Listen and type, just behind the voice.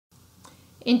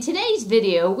In today's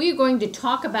video, we are going to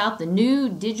talk about the new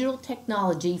digital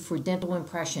technology for dental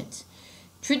impressions.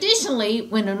 Traditionally,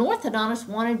 when an orthodontist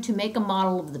wanted to make a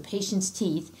model of the patient's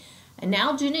teeth, an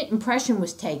alginate impression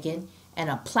was taken and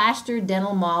a plaster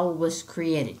dental model was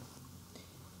created.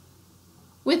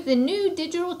 With the new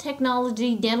digital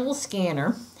technology dental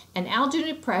scanner, an alginate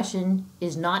impression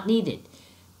is not needed.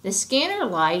 The scanner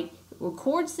light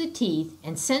records the teeth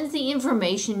and sends the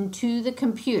information to the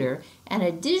computer, and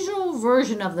a digital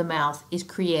version of the mouth is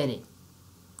created.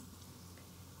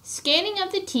 Scanning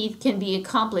of the teeth can be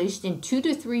accomplished in 2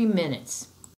 to 3 minutes.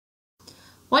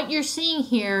 What you're seeing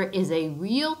here is a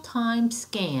real-time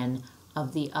scan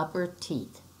of the upper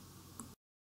teeth.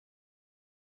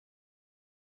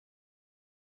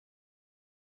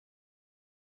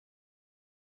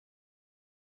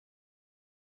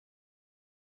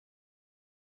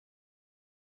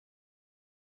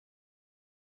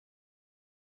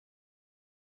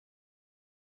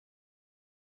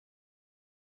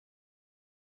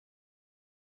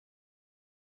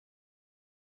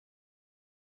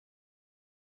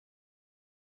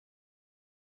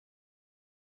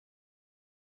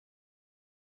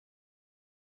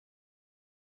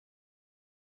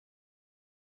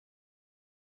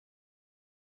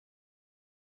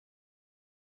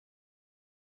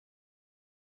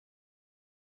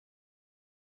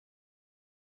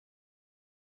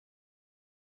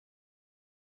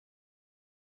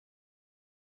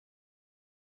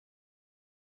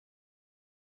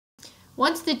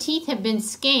 Once the teeth have been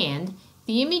scanned,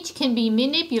 the image can be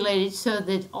manipulated so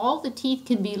that all the teeth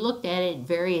can be looked at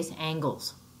various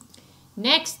angles.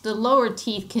 Next, the lower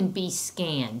teeth can be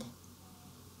scanned.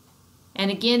 And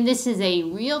again, this is a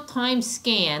real-time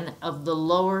scan of the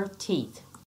lower teeth.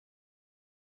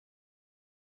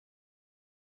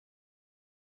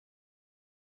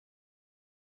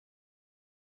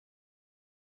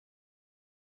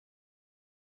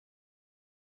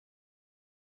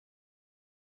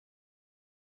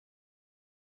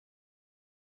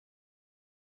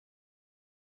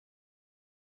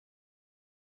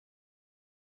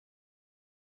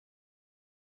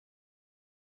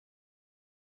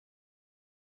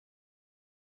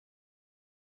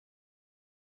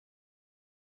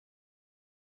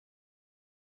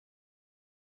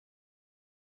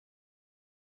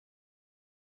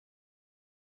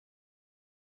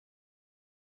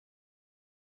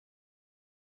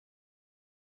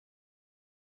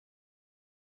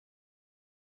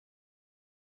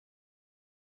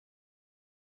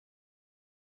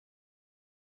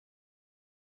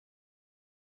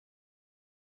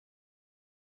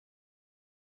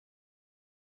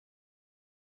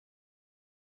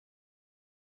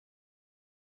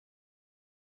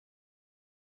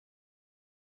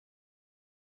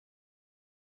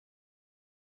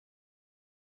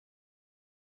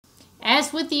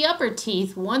 As with the upper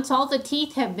teeth, once all the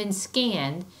teeth have been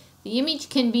scanned, the image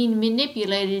can be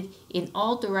manipulated in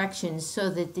all directions so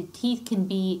that the teeth can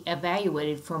be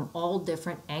evaluated from all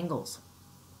different angles.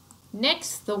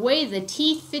 Next, the way the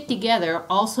teeth fit together,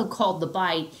 also called the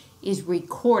bite, is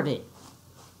recorded.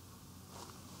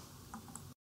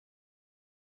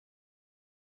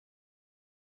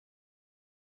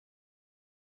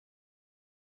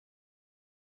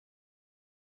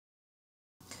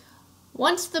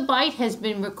 Once the bite has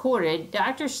been recorded,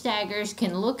 Dr. Staggers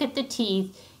can look at the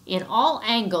teeth in all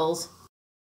angles.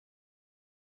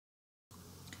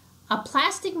 A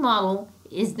plastic model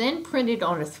is then printed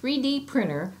on a 3D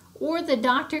printer, or the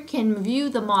doctor can view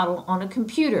the model on a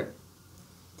computer.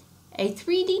 A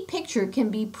 3D picture can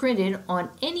be printed on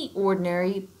any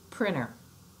ordinary printer.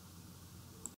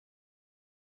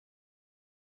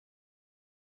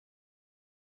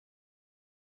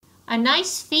 A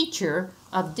nice feature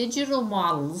of digital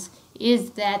models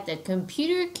is that the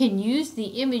computer can use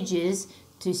the images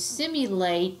to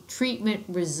simulate treatment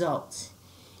results.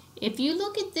 If you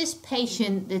look at this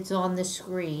patient that's on the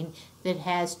screen that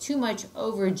has too much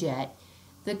overjet,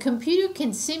 the computer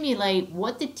can simulate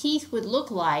what the teeth would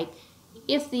look like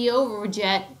if the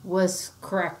overjet was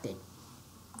corrected.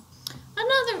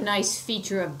 Another nice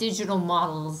feature of digital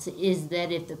models is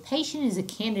that if the patient is a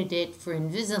candidate for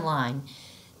Invisalign,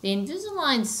 the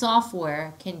Invisalign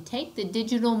software can take the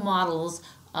digital models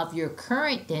of your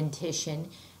current dentition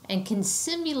and can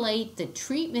simulate the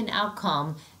treatment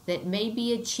outcome that may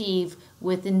be achieved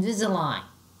with Invisalign.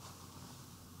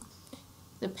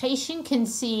 The patient can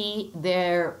see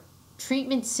their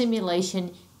treatment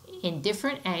simulation in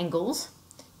different angles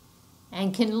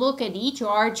and can look at each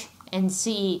arch and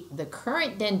see the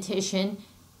current dentition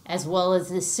as well as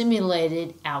the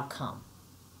simulated outcome.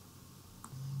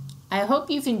 I hope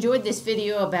you've enjoyed this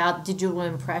video about digital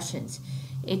impressions.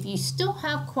 If you still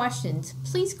have questions,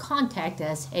 please contact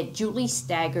us at Julie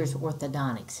Staggers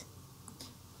Orthodontics.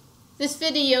 This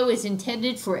video is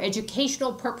intended for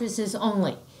educational purposes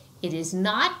only. It is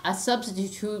not a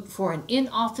substitute for an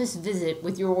in-office visit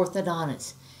with your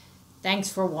orthodontist. Thanks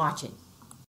for watching.